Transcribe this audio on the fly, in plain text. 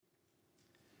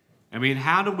I mean,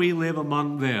 how do we live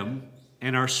among them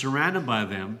and are surrounded by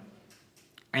them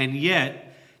and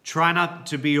yet try not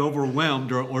to be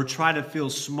overwhelmed or try to feel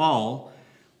small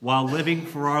while living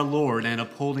for our Lord and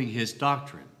upholding his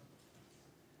doctrine?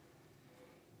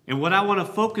 And what I want to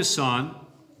focus on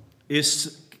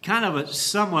is kind of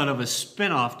somewhat of a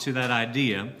spinoff to that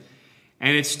idea.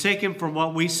 And it's taken from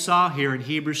what we saw here in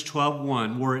Hebrews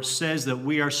 12:1, where it says that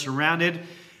we are surrounded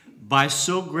by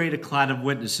so great a cloud of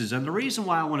witnesses. And the reason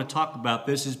why I want to talk about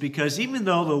this is because even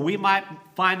though we might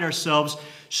find ourselves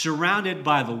surrounded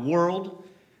by the world,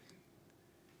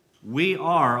 we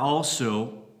are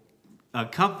also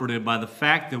comforted by the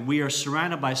fact that we are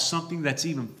surrounded by something that's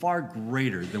even far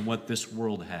greater than what this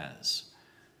world has.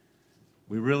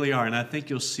 We really are, and I think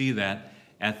you'll see that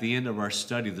at the end of our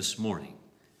study this morning.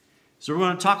 So we're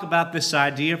going to talk about this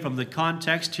idea from the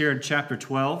context here in chapter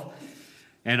 12,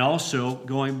 and also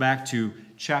going back to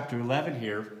chapter 11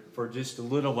 here for just a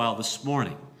little while this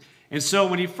morning. And so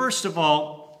when you first of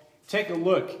all take a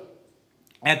look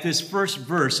at this first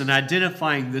verse and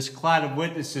identifying this cloud of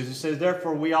witnesses, it says,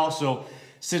 therefore we also,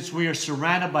 since we are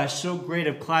surrounded by so great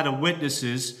a cloud of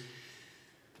witnesses,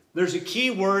 there's a key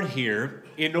word here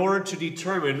in order to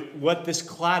determine what this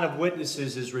cloud of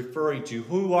witnesses is referring to.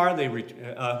 Who are they?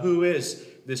 Who is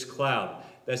this cloud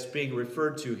that's being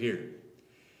referred to here?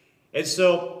 And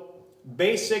so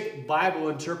basic Bible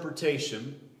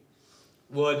interpretation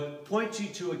would point you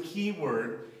to a key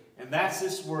word, and that's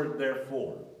this word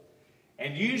therefore.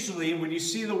 And usually when you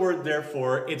see the word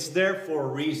therefore, it's there for a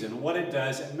reason. What it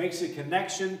does, it makes a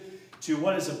connection to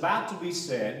what is about to be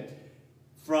said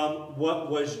from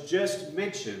what was just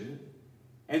mentioned.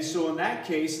 And so in that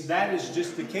case, that is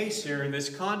just the case here in this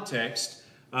context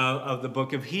of the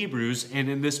book of Hebrews and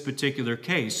in this particular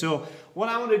case. So what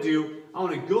I want to do, I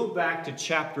want to go back to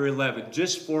chapter 11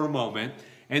 just for a moment,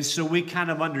 and so we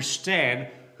kind of understand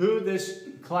who this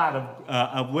cloud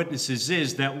of witnesses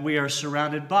is that we are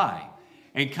surrounded by,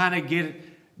 and kind of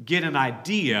get an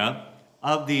idea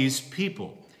of these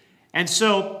people. And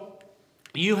so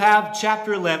you have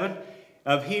chapter 11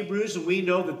 of Hebrews, and we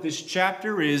know that this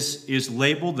chapter is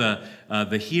labeled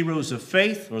the Heroes of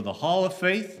Faith, or the Hall of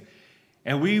Faith.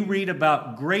 And we read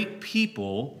about great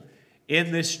people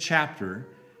in this chapter.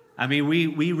 I mean,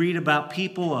 we read about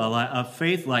people of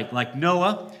faith like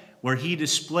Noah, where he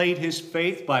displayed his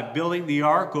faith by building the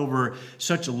ark over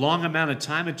such a long amount of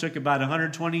time. It took about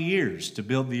 120 years to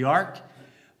build the ark,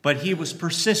 but he was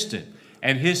persistent,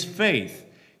 and his faith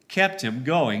kept him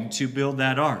going to build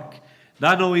that ark.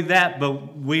 Not only that,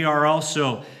 but we are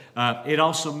also, it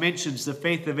also mentions the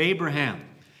faith of Abraham.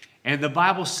 And the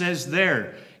Bible says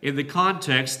there in the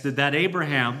context that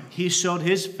Abraham, he showed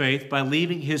his faith by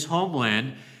leaving his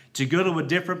homeland to go to a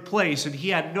different place, and he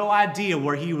had no idea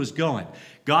where he was going.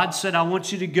 God said, I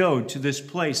want you to go to this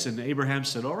place. And Abraham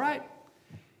said, all right.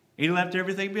 He left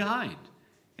everything behind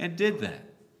and did that.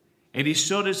 And he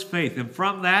showed his faith. And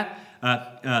from that,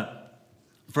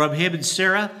 from him and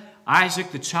Sarah,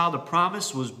 Isaac, the child of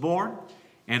promise, was born,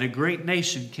 and a great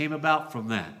nation came about from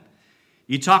that.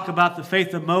 You talk about the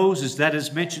faith of Moses, that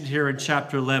is mentioned here in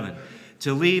chapter 11,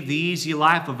 to leave the easy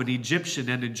life of an Egyptian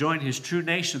and to join his true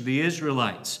nation, the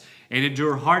Israelites, and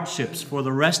endure hardships for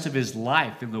the rest of his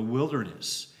life in the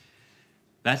wilderness.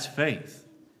 That's faith.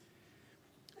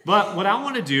 But what I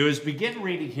want to do is begin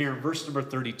reading here in verse number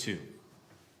 32.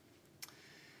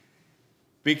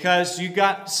 Because you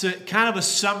got kind of a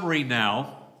summary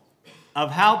now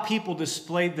of how people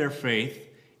displayed their faith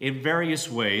in various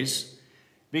ways.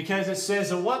 Because it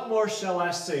says, and what more shall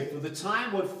I say? For the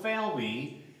time would fail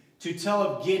me to tell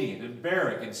of Gideon and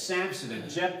Barak and Samson and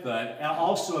Jephthah, and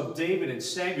also of David and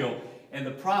Samuel and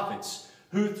the prophets,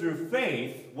 who through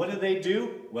faith, what did they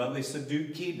do? Well, they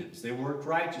subdued kingdoms. They worked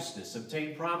righteousness,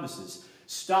 obtained promises,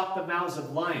 stopped the mouths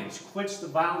of lions, quenched the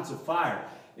violence of fire,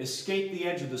 escaped the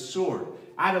edge of the sword.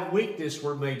 Out of weakness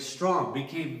were made strong,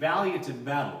 became valiant in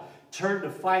battle, turned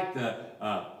to fight the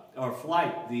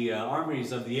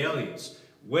armies of the aliens.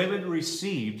 Women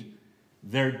received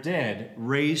their dead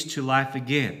raised to life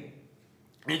again.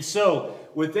 And so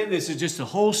within this is just a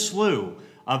whole slew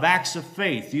of acts of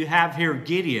faith. You have here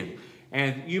Gideon,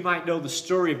 and you might know the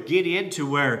story of Gideon, to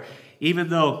where even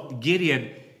though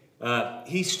Gideon,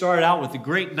 he started out with a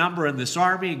great number in this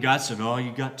army, and God said, oh,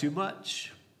 you got too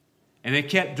much. And it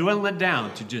kept dwindling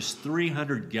down to just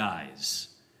 300 guys.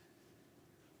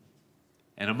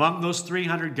 And among those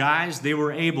 300 guys, they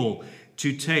were able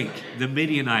to take the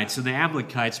Midianites and the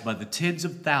Amalekites by the tens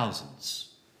of thousands,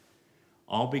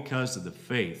 all because of the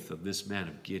faith of this man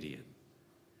of Gideon.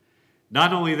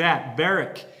 Not only that,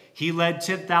 Barak, he led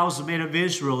 10,000 men of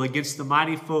Israel against the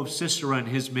mighty foe of Sisera and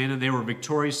his men, and they were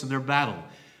victorious in their battle.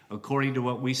 according to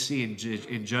what we see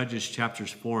in Judges chapters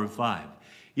 4 and 5.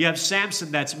 You have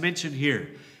Samson that's mentioned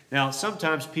here. Now,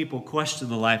 sometimes people question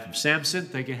the life of Samson,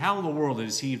 thinking, how in the world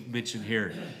is he mentioned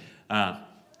here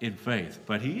in faith?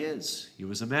 But he is. He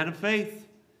was a man of faith.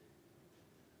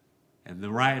 And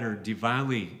the writer,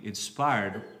 divinely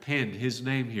inspired, penned his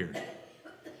name here.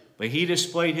 But he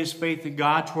displayed his faith in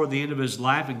God toward the end of his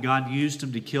life, and God used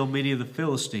him to kill many of the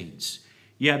Philistines.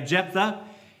 You have Jephthah,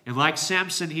 and like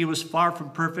Samson, he was far from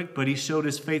perfect, but he showed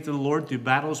his faith in the Lord through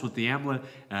battles with the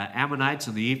Ammonites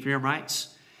and the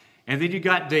Ephraimites. And then you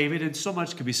got David, and so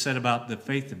much can be said about the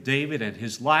faith of David and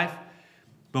his life.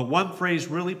 But one phrase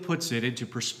really puts it into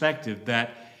perspective,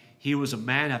 that he was a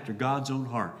man after God's own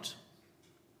heart.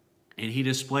 And he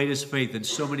displayed his faith in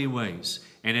so many ways.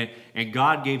 And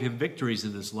God gave him victories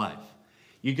in his life.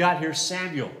 You got here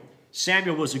Samuel.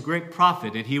 Samuel was a great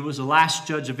prophet, and he was the last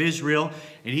judge of Israel.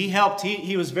 And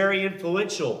he was very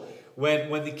influential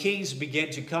when the kings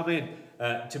began to come in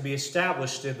to be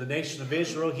established in the nation of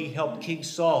Israel. He helped King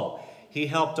Saul. He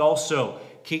helped also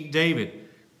King David.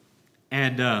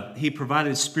 And he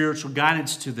provided spiritual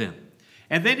guidance to them.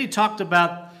 And then he talked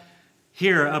about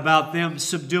here about them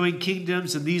subduing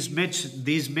kingdoms, and these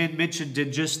men mentioned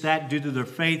did just that due to their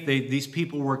faith. These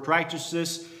people worked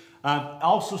righteousness.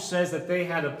 Also says that they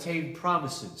had obtained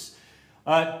promises.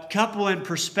 A couple in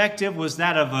perspective was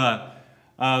that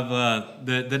of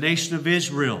the nation of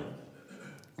Israel,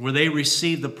 where they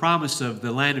received the promise of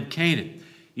the land of Canaan.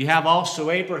 You have also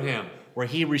Abraham, where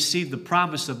he received the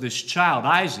promise of this child,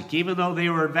 Isaac. Even though they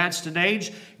were advanced in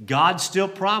age, God still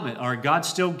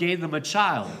gave them a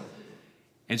child.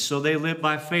 And so they lived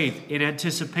by faith in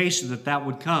anticipation that that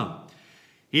would come.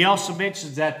 He also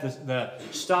mentions that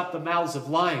stop the mouths of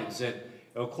lions. And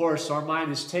of course, our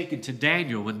mind is taken to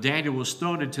Daniel, when Daniel was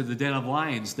thrown into the den of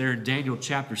lions there in Daniel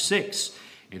chapter 6,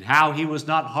 and how he was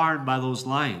not harmed by those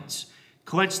lions.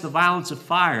 Quench the violence of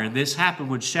fire. And this happened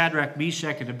when Shadrach,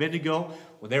 Meshach, and Abednego,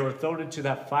 when they were thrown into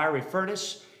that fiery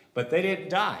furnace, but they didn't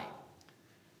die.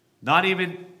 Not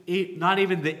even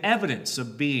the evidence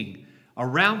of being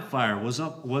around fire was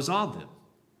on them.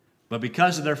 But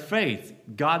because of their faith,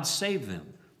 God saved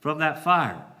them from that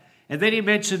fire. And then he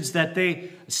mentions that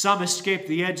some escaped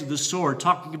the edge of the sword,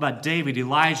 talking about David,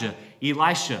 Elijah,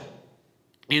 Elisha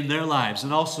in their lives.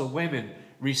 And also women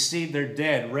received their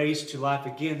dead raised to life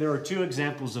again. There are two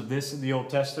examples of this in the Old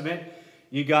Testament.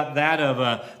 You got that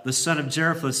of the son of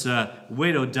Jephthah's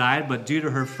widow died, but due to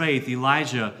her faith,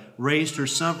 Elijah raised her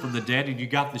son from the dead. And you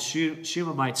got the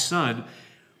Shunammite son,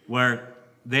 where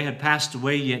they had passed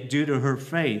away, yet due to her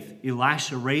faith,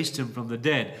 Elisha raised him from the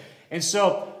dead. And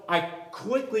so I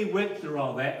quickly went through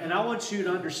all that, and I want you to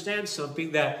understand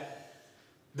something, that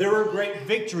there were great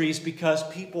victories because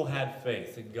people had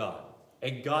faith in God.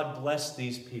 And God blessed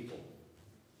these people.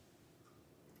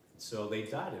 So they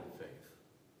died in faith.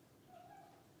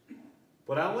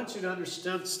 But I want you to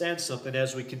understand something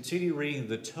as we continue reading.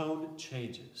 The tone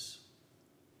changes.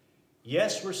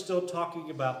 Yes, we're still talking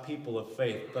about people of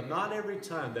faith, but not every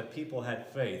time that people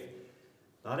had faith,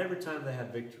 not every time they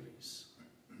had victories.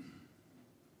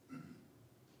 And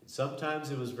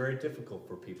sometimes it was very difficult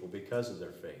for people because of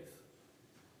their faith.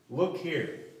 Look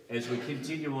here as we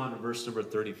continue on to verse number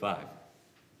 35.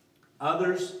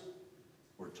 Others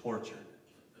were tortured,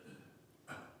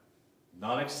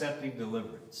 not accepting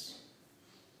deliverance.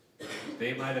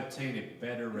 They might obtain a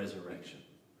better resurrection.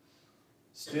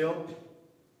 Still,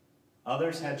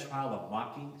 others had trial of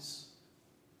mockings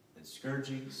and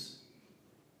scourgings,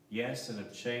 yes, and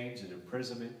of chains and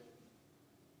imprisonment.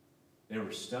 They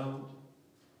were stoned.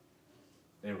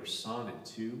 They were sawn in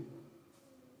two,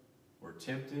 were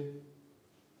tempted,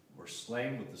 were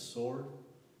slain with the sword.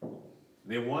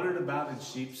 They wandered about in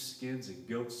sheepskins and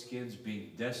goatskins,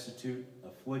 being destitute,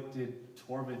 afflicted,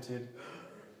 tormented,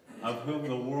 of whom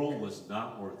the world was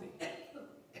not worthy.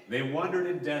 They wandered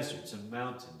in deserts and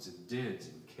mountains and dens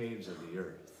and caves of the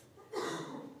earth.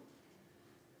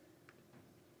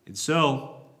 And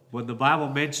so, when the Bible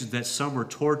mentions that some were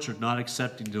tortured, not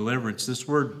accepting deliverance, this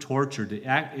word tortured,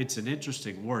 it's an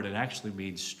interesting word. It actually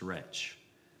means stretch.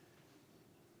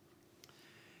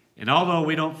 And although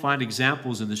we don't find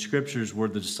examples in the scriptures where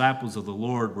the disciples of the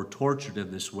Lord were tortured in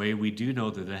this way, we do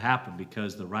know that it happened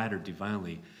because the writer,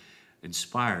 divinely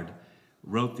inspired,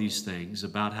 wrote these things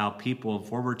about how people in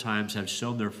former times have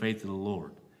shown their faith in the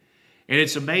Lord. And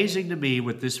it's amazing to me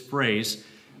with this phrase,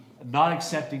 not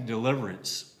accepting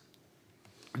deliverance,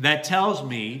 that tells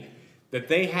me that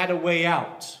they had a way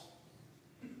out.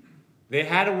 They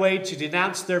had a way to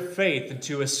denounce their faith and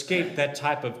to escape that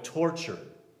type of torture.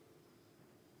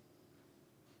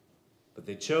 But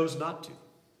they chose not to.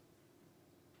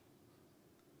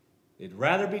 They'd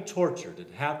rather be tortured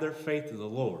and have their faith in the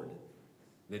Lord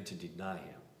than to deny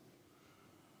him.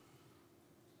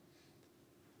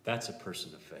 That's a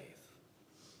person of faith.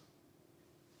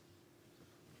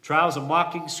 Trials of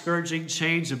mocking, scourging,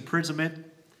 chains, imprisonment.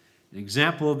 An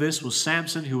example of this was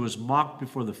Samson, who was mocked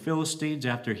before the Philistines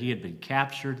after he had been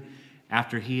captured,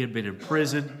 after he had been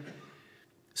imprisoned.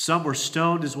 Some were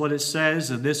stoned, is what it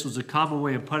says, and this was a common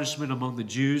way of punishment among the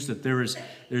Jews, that there's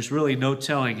really no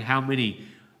telling how many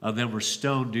of them were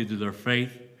stoned due to their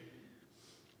faith.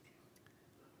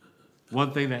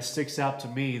 One thing that sticks out to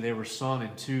me, they were sawn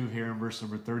in two here in verse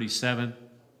number 37.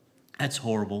 That's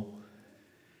horrible.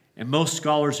 And most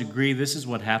scholars agree this is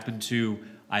what happened to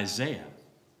Isaiah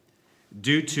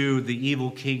due to the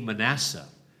evil king Manasseh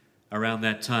around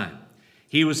that time.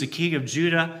 He was the king of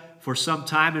Judah for some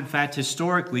time. In fact,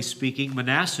 historically speaking,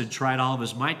 Manasseh tried all of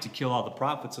his might to kill all the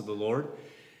prophets of the Lord.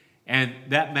 And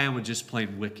that man was just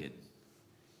plain wicked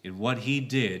in what he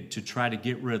did to try to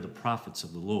get rid of the prophets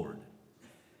of the Lord.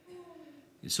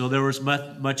 And so there was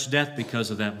much death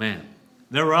because of that man.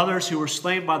 There were others who were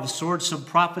slain by the sword. Some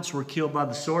prophets were killed by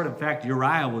the sword. In fact,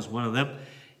 Uriah was one of them.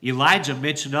 Elijah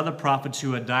mentioned other prophets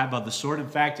who had died by the sword. In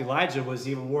fact, Elijah was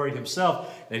even worried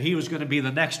himself that he was going to be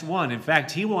the next one. In fact,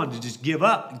 he wanted to just give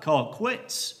up and call it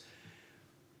quits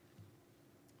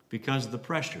because of the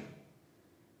pressure.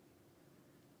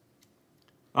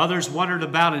 Others wandered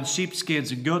about in sheepskins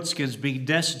and goatskins, being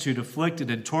destitute, afflicted,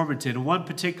 and tormented. And one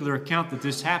particular account that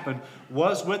this happened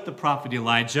was with the prophet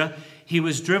Elijah. He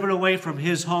was driven away from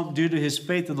his home due to his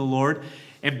faith in the Lord.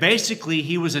 And basically,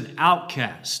 he was an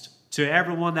outcast to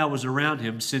everyone that was around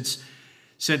him, since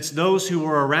those who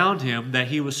were around him that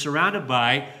he was surrounded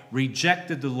by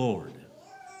rejected the Lord.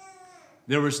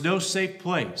 There was no safe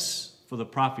place for the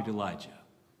prophet Elijah.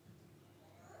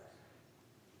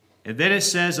 And then it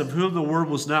says, of whom the word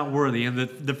was not worthy. And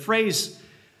the phrase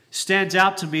stands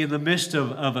out to me in the midst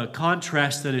of a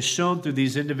contrast that is shown through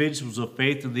these individuals of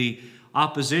faith and the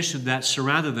opposition that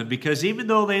surrounded them. Because even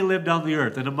though they lived on the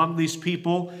earth and among these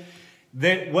people,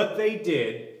 what they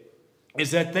did is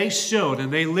that they showed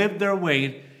and they lived their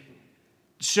way,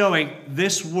 showing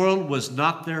this world was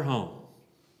not their home.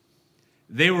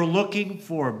 They were looking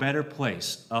for a better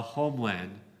place, a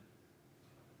homeland,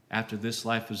 after this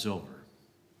life is over.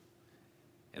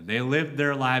 And they lived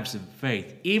their lives in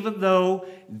faith. Even though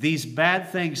these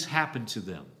bad things happened to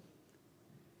them,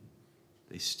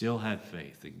 they still had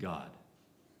faith in God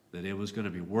that it was going to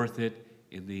be worth it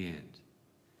in the end.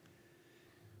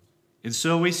 And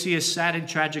so we see a sad and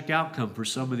tragic outcome for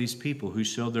some of these people who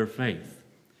showed their faith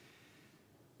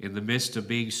in the midst of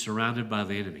being surrounded by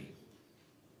the enemy.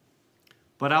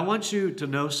 But I want you to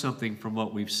know something from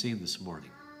what we've seen this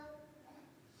morning.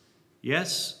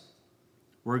 Yes,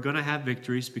 we're going to have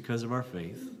victories because of our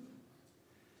faith.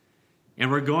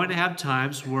 And we're going to have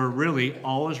times where really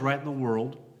all is right in the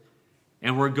world.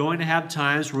 And we're going to have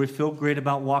times where we feel great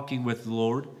about walking with the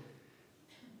Lord.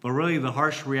 But really the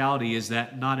harsh reality is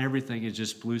that not everything is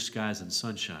just blue skies and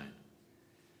sunshine.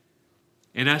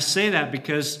 And I say that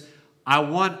because I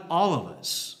want all of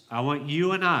us, I want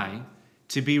you and I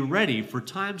to be ready for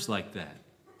times like that.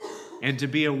 And to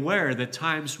be aware that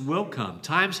times will come.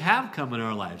 Times have come in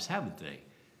our lives, haven't they?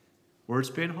 Where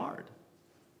it's been hard.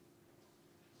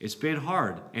 It's been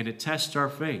hard, and it tests our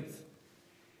faith.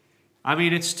 I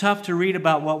mean, it's tough to read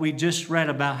about what we just read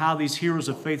about how these heroes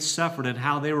of faith suffered and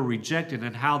how they were rejected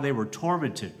and how they were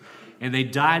tormented. And they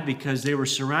died because they were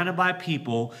surrounded by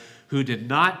people who did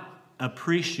not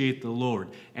appreciate the Lord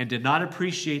and did not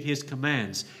appreciate His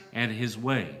commands and His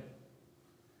way.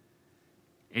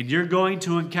 And you're going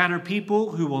to encounter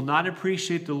people who will not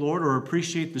appreciate the Lord or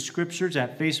appreciate the Scriptures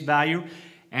at face value.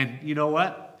 And you know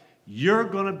what? You're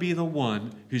going to be the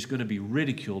one who's going to be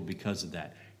ridiculed because of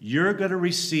that. You're going to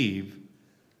receive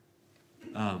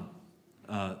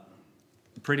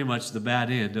pretty much the bad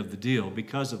end of the deal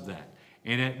because of that.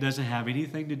 And it doesn't have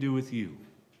anything to do with you.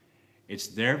 It's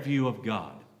their view of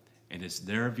God, and it's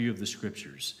their view of the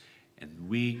Scriptures. And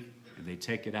they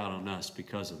take it out on us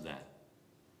because of that.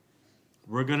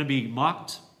 We're going to be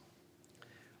mocked.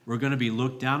 We're going to be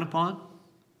looked down upon.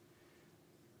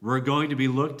 We're going to be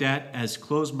looked at as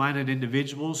closed-minded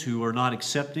individuals who are not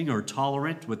accepting or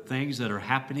tolerant with things that are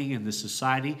happening in this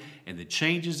society and the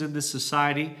changes in this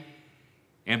society.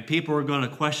 And people are going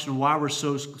to question why we're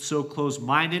so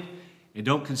closed-minded and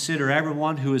don't consider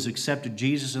everyone who has accepted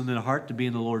Jesus in their heart to be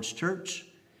in the Lord's church.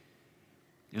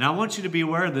 And I want you to be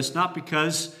aware of this, not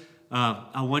because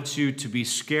I want you to be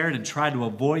scared and try to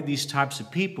avoid these types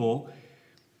of people,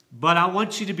 but I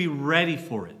want you to be ready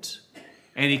for it.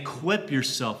 And equip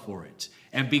yourself for it.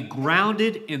 And be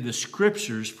grounded in the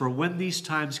Scriptures for when these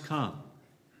times come.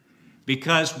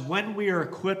 Because when we are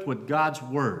equipped with God's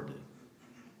word,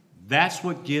 that's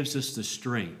what gives us the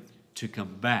strength to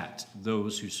combat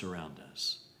those who surround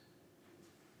us.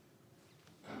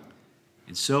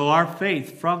 And so our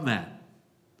faith from that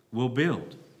will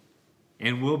build,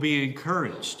 and we'll be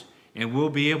encouraged, and we'll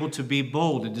be able to be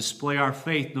bold and display our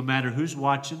faith no matter who's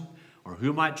watching or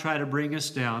who might try to bring us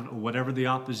down or whatever the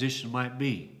opposition might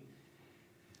be.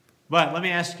 But let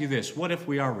me ask you this. What if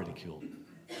we are ridiculed?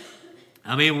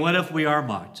 I mean, what if we are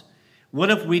mocked? What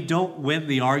if we don't win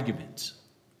the argument?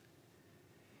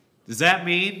 Does that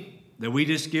mean that we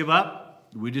just give up?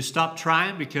 We just stop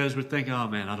trying because we're thinking, oh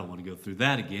man, I don't want to go through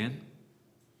that again?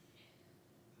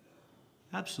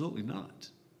 Absolutely not.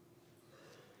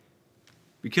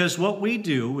 Because what we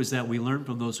do is that we learn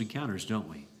from those encounters, don't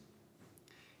we?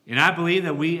 And I believe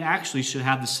that we actually should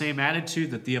have the same attitude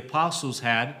that the apostles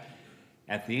had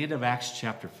at the end of Acts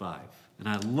chapter 5. And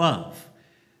I love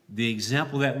the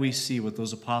example that we see with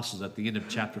those apostles at the end of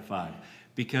chapter 5.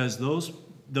 Because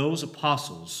those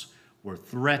apostles were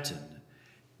threatened.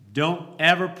 Don't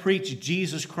ever preach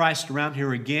Jesus Christ around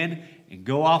here again and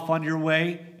go off on your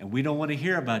way. And we don't want to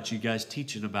hear about you guys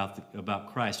teaching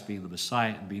about Christ being the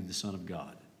Messiah and being the Son of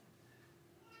God.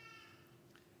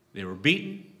 They were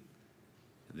beaten.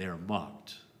 They were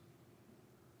mocked.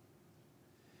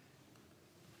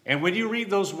 And when you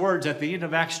read those words at the end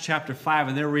of Acts chapter 5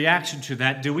 and their reaction to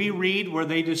that, do we read where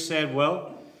they just said,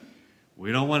 well,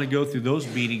 we don't want to go through those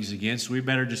beatings again, so we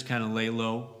better just kind of lay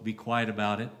low, be quiet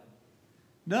about it?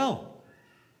 No.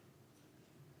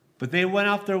 But they went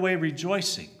out their way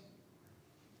rejoicing.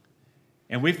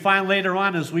 And we find later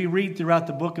on as we read throughout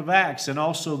the book of Acts and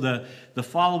also the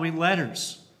following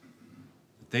letters,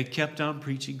 they kept on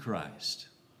preaching Christ.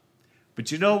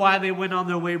 But you know why they went on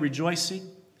their way rejoicing?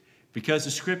 Because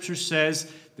the scripture says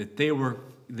that they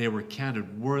were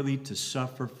counted worthy to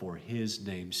suffer for his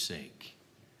name's sake.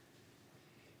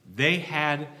 They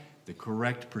had the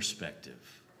correct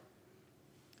perspective.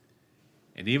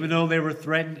 And even though they were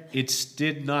threatened, it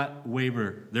did not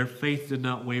waver. Their faith did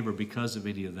not waver because of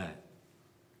any of that.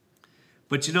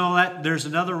 But you know that there's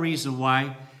another reason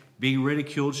why being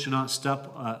ridiculed should not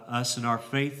stop us in our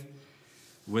faith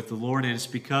with the Lord, and it's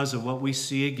because of what we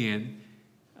see again,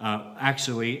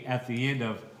 actually at the end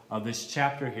of this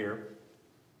chapter here.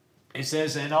 It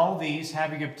says, and all these,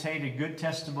 having obtained a good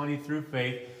testimony through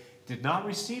faith, did not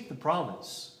receive the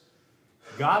promise.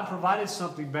 God provided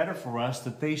something better for us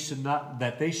that they should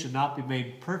not be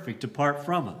made perfect apart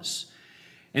from us.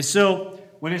 And so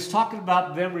when it's talking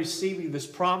about them receiving this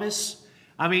promise,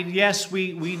 I mean, yes,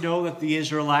 we know that the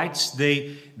Israelites,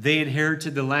 they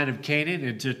inherited the land of Canaan.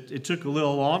 It took a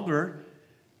little longer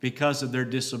because of their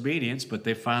disobedience, but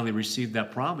they finally received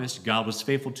that promise. God was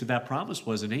faithful to that promise,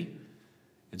 wasn't he?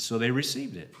 And so they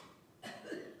received it.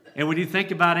 And when you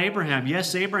think about Abraham,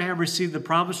 yes, Abraham received the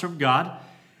promise from God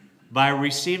by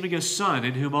receiving a son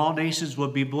in whom all nations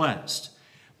would be blessed.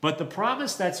 But the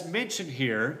promise that's mentioned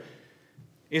here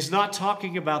is not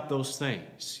talking about those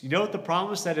things. You know what the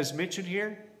promise that is mentioned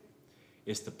here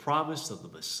is? The promise of the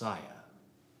Messiah.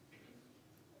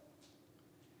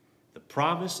 The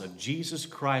promise of Jesus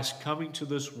Christ coming to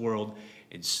this world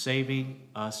and saving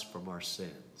us from our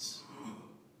sins.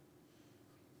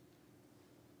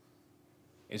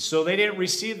 And so they didn't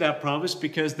receive that promise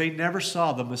because they never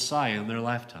saw the Messiah in their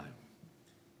lifetime.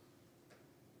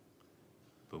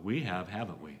 But we have,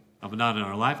 haven't we? I mean, not in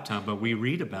our lifetime, but we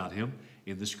read about him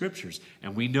in the scriptures.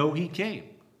 And we know he came.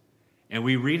 And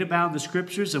we read about the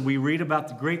scriptures and we read about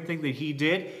the great thing that he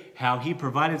did, how he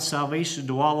provided salvation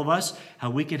to all of us,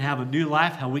 how we can have a new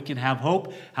life, how we can have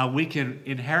hope, how we can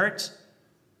inherit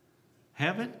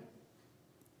heaven.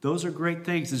 Those are great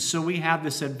things. And so we have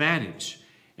this advantage.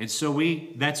 And so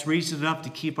that's reason enough to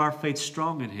keep our faith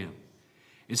strong in him.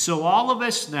 And so all of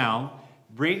us now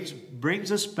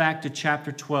brings us back to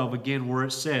chapter 12 again, where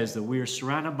it says that we are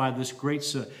surrounded by this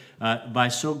by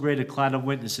so great a cloud of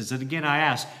witnesses. And again, I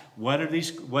ask,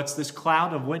 what's this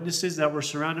cloud of witnesses that we're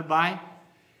surrounded by?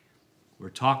 We're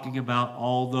talking about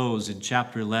all those in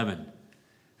chapter 11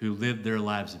 who lived their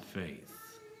lives of faith.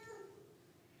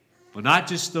 But not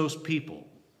just those people,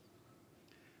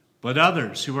 but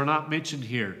others who are not mentioned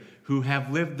here who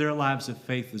have lived their lives of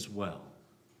faith as well.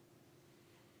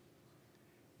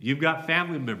 You've got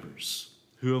family members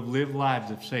who have lived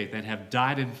lives of faith and have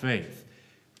died in faith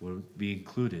will be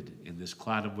included in this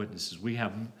cloud of witnesses.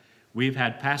 We've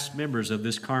had past members of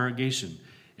this congregation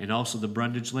and also the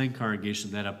Brundage Lane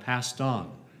congregation that have passed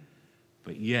on.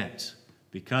 But yet,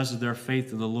 because of their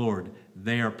faith in the Lord,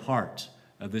 they are part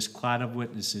of this cloud of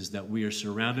witnesses that we are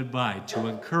surrounded by to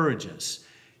encourage us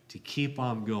to keep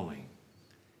on going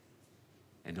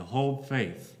and to hold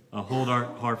faith hold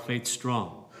our faith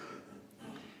strong.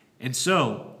 And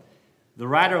so, the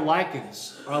writer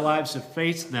likens our lives of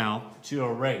faith now to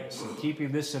a race. And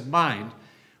keeping this in mind,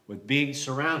 with being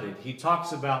surrounded, he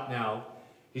talks about now,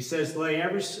 he says,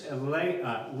 let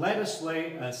us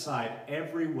lay aside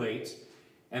every weight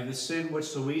and the sin which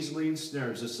so easily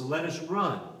ensnares us. So let us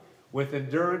run with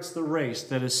endurance the race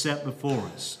that is set before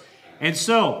us. And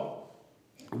so,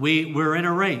 we're in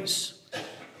a race.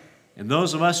 And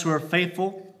those of us who are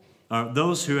faithful,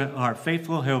 those who are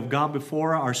faithful, who have gone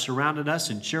before, are surrounding us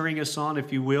and cheering us on,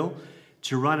 if you will,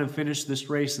 to run and finish this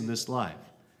race in this life.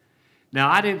 Now,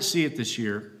 I didn't see it this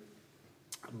year,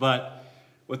 but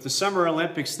with the Summer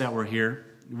Olympics that were here,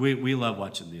 we love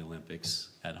watching the Olympics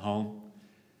at home.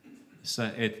 So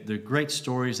the great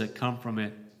stories that come from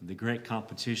it, the great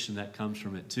competition that comes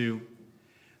from it too.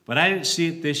 But I didn't see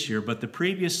it this year, but the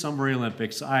previous Summer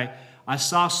Olympics, I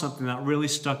saw something that really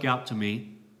stuck out to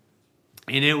me.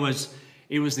 And it was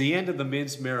the end of the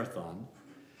men's marathon.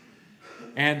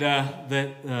 And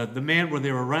the man where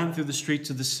they were running through the streets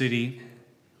of the city.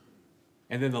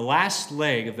 And then the last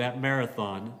leg of that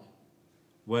marathon,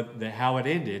 how it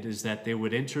ended is that they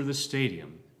would enter the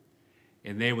stadium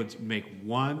and they would make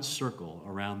one circle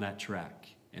around that track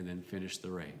and then finish the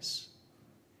race.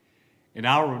 And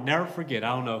I'll never forget,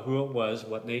 I don't know who it was,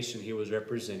 what nation he was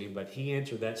representing, but he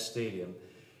entered that stadium,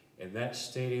 and that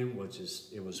stadium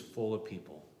it was full of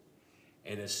people.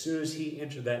 And as soon as he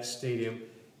entered that stadium,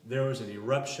 there was an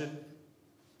eruption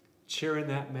cheering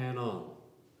that man on.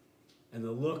 And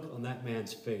the look on that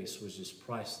man's face was just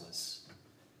priceless,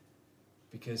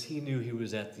 because he knew he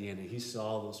was at the end, and he saw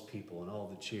all those people and all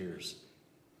the cheers.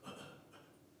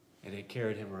 And it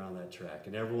carried him around that track,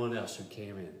 and everyone else who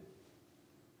came in.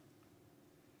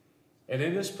 And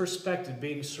in this perspective,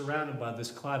 being surrounded by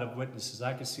this cloud of witnesses,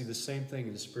 I can see the same thing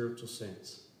in a spiritual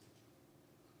sense.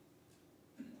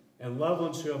 And loved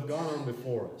ones who have gone on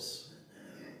before us,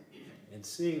 and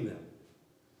seeing them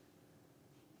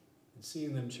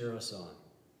cheer us on.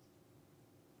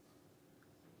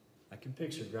 I can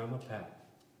picture Grandma Pat,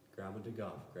 Grandma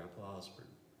DeGoff, Grandpa Osburn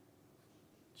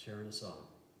cheering us on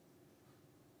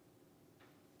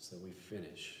so that we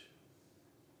finish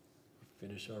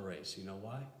our race. You know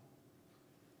why?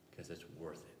 Because it's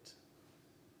worth it.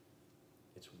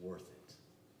 It's worth it.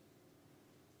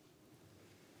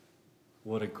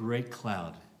 What a great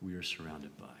cloud we are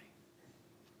surrounded by.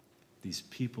 These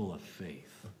people of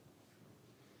faith.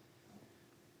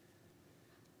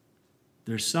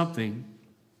 There's something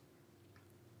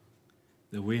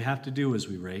that we have to do as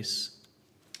we race.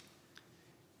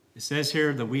 It says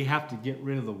here that we have to get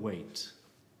rid of the weight.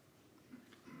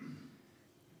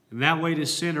 And that weight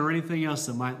is sin or anything else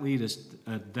that might lead to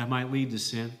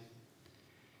sin.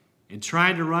 And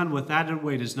trying to run without a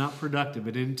weight is not productive,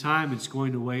 but in time it's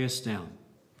going to weigh us down.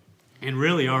 And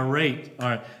really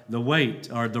the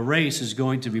race is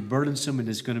going to be burdensome, and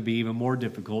it's going to be even more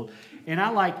difficult. And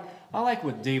I like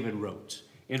what David wrote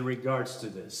in regards to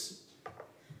this.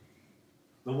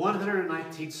 The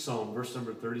 119th Psalm, verse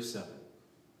number 37.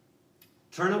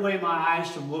 Turn away my eyes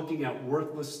from looking at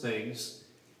worthless things,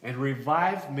 and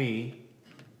revive me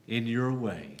in your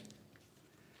way.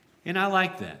 And I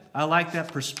like that. I like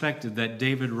that perspective that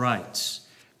David writes,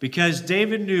 because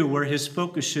David knew where his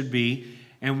focus should be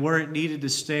and where it needed to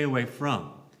stay away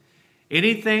from.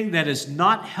 Anything that is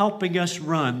not helping us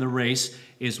run the race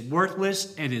is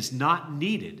worthless and is not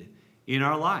needed in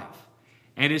our life.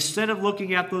 And instead of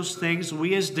looking at those things,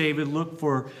 we as David look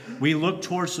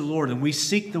towards the Lord, and we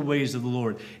seek the ways of the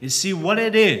Lord and see what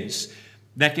it is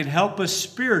that can help us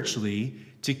spiritually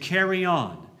to carry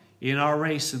on in our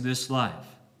race in this life.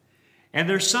 And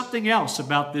there's something else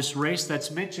about this race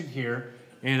that's mentioned here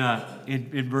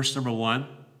in verse number 1,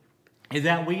 is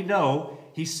that we know,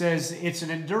 he says, it's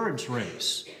an endurance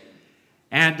race.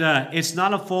 And it's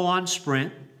not a full-on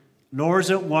sprint, nor is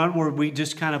it one where we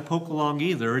just kind of poke along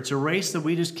either. It's a race that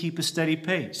we just keep a steady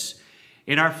pace.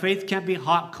 And our faith can be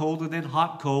hot, cold, and then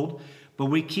hot, cold, but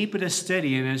we keep it as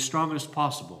steady and as strong as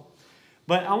possible.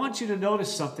 But I want you to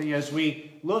notice something as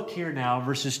we look here now,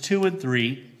 verses 2 and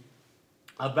 3,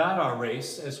 about our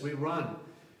race as we run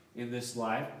in this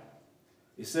life.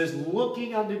 It says,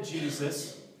 looking unto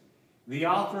Jesus, the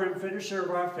author and finisher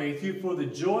of our faith, who for the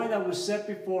joy that was set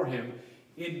before him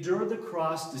endured the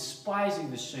cross,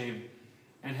 despising the shame,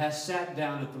 and has sat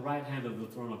down at the right hand of the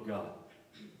throne of God.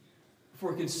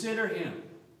 For consider him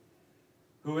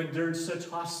who endured such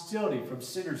hostility from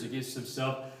sinners against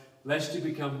himself, lest you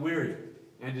become weary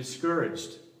and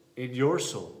discouraged in your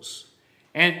souls.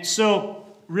 And so,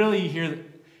 really, here,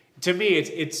 to me,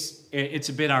 it's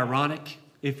a bit ironic,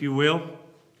 if you will,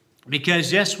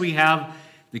 because yes, we have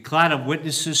the cloud of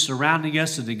witnesses surrounding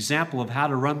us, an example of how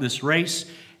to run this race.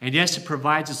 And yes, it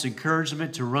provides us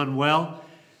encouragement to run well.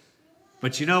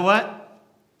 But you know what?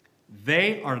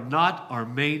 They are not our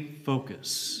main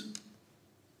focus.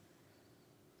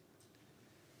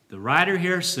 The writer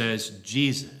here says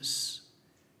Jesus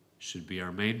should be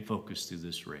our main focus through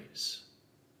this race.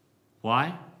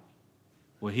 Why?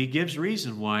 Well, he gives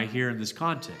reason why here in this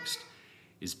context.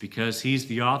 It's because he's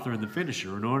the author and the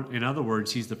finisher. In other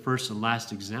words, he's the first and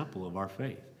last example of our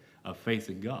faith, of faith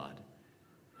in God.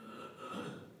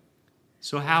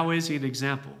 So how is he an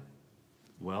example?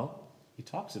 Well, he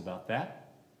talks about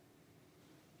that.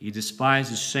 He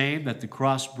despised the shame that the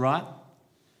cross brought,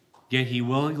 yet he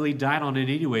willingly died on it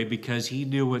anyway because he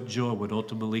knew what joy would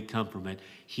ultimately come from it.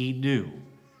 He knew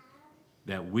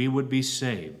that we would be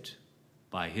saved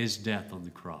by his death on the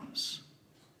cross.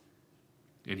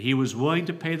 And he was willing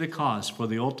to pay the cost for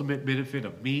the ultimate benefit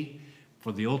of me,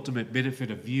 for the ultimate benefit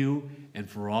of you, and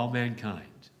for all mankind.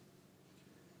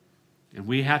 And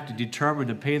we have to determine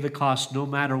to pay the cost no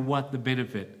matter what the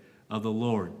benefit of the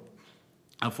Lord,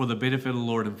 for the benefit of the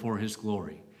Lord and for his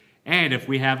glory. And if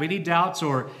we have any doubts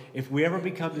or if we ever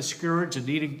become discouraged and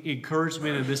need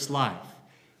encouragement in this life,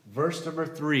 verse number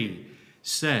 3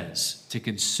 says to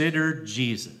consider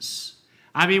Jesus.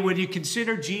 I mean, when you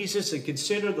consider Jesus and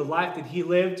consider the life that he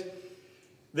lived,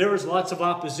 there was lots of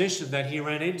opposition that he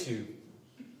ran into.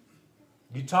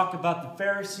 You talked about the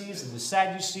Pharisees and the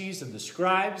Sadducees and the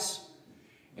scribes,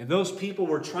 and those people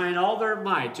were trying all their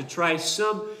might to try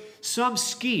some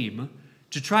scheme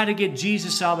to try to get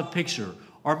Jesus out of the picture,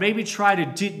 or maybe try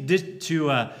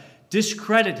to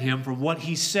discredit him from what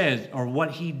he said or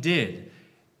what he did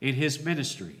in his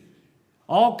ministry.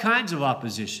 All kinds of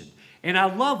opposition. And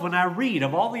I love when I read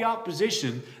of all the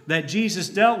opposition that Jesus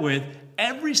dealt with,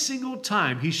 every single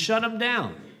time he shut them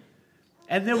down.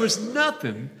 And there was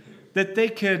nothing that they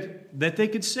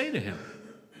could say to him.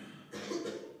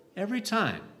 Every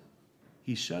time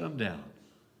he shut them down.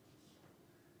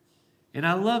 And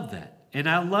I love that. And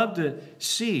I love to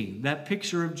see that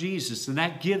picture of Jesus, and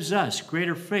that gives us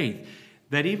greater faith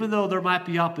that even though there might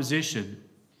be opposition,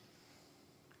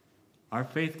 our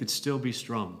faith could still be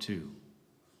strong too.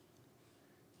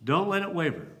 Don't let it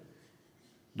waver.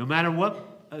 No matter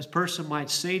what a person might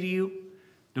say to you,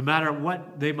 no matter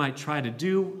what they might try to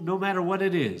do, no matter what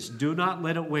it is, do not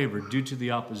let it waver due to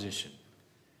the opposition.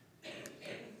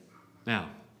 Now,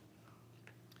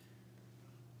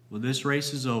 when this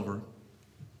race is over,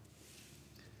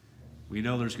 we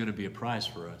know there's going to be a prize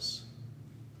for us.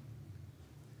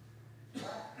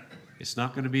 It's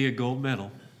not going to be a gold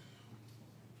medal.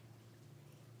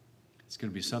 It's going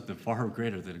to be something far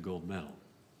greater than a gold medal.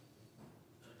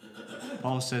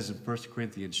 Paul says in 1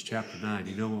 Corinthians chapter 9,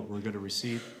 you know what we're going to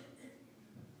receive?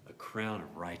 A crown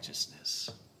of righteousness.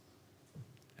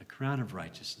 A crown of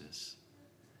righteousness.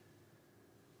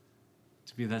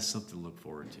 To me, that's something to look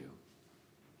forward to.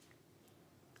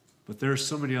 But there are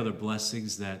so many other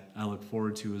blessings that I look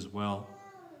forward to as well,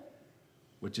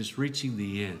 with just reaching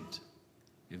the end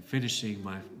and finishing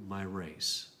my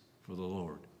race for the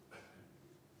Lord.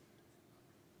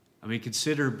 I mean,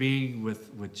 consider being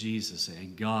with Jesus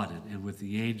and God and with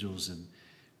the angels and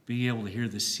being able to hear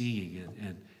the singing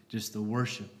and just the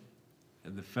worship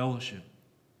and the fellowship.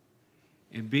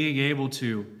 And being able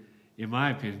to, in my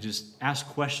opinion, just ask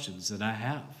questions that I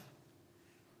have.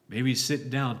 Maybe sitting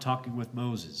down talking with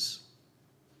Moses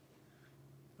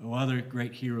or other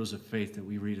great heroes of faith that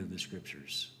we read in the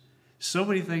scriptures. So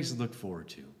many things to look forward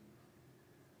to.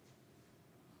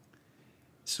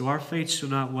 So our faith shall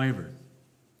not waver.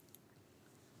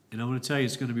 And I want to tell you,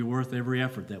 it's going to be worth every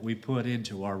effort that we put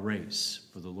into our race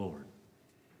for the Lord.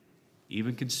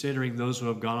 Even considering those who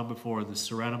have gone on before and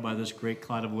surrounded by this great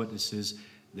cloud of witnesses,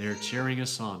 they're cheering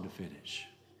us on to finish.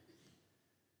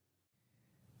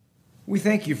 We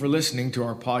thank you for listening to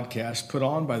our podcast put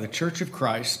on by the Church of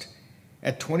Christ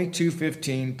at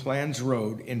 2215 Plans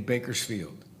Road in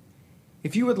Bakersfield.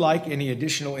 If you would like any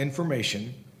additional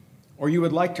information, or you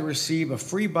would like to receive a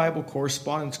free Bible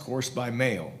correspondence course by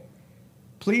mail,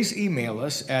 please email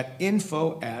us at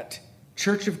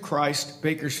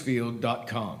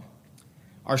info@churchofchristbakersfield.com.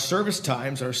 Our service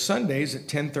times are Sundays at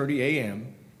 10:30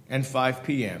 a.m. and 5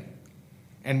 p.m.,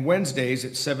 and Wednesdays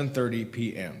at 7:30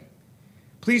 p.m.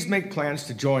 Please make plans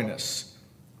to join us.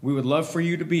 We would love for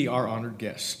you to be our honored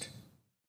guest.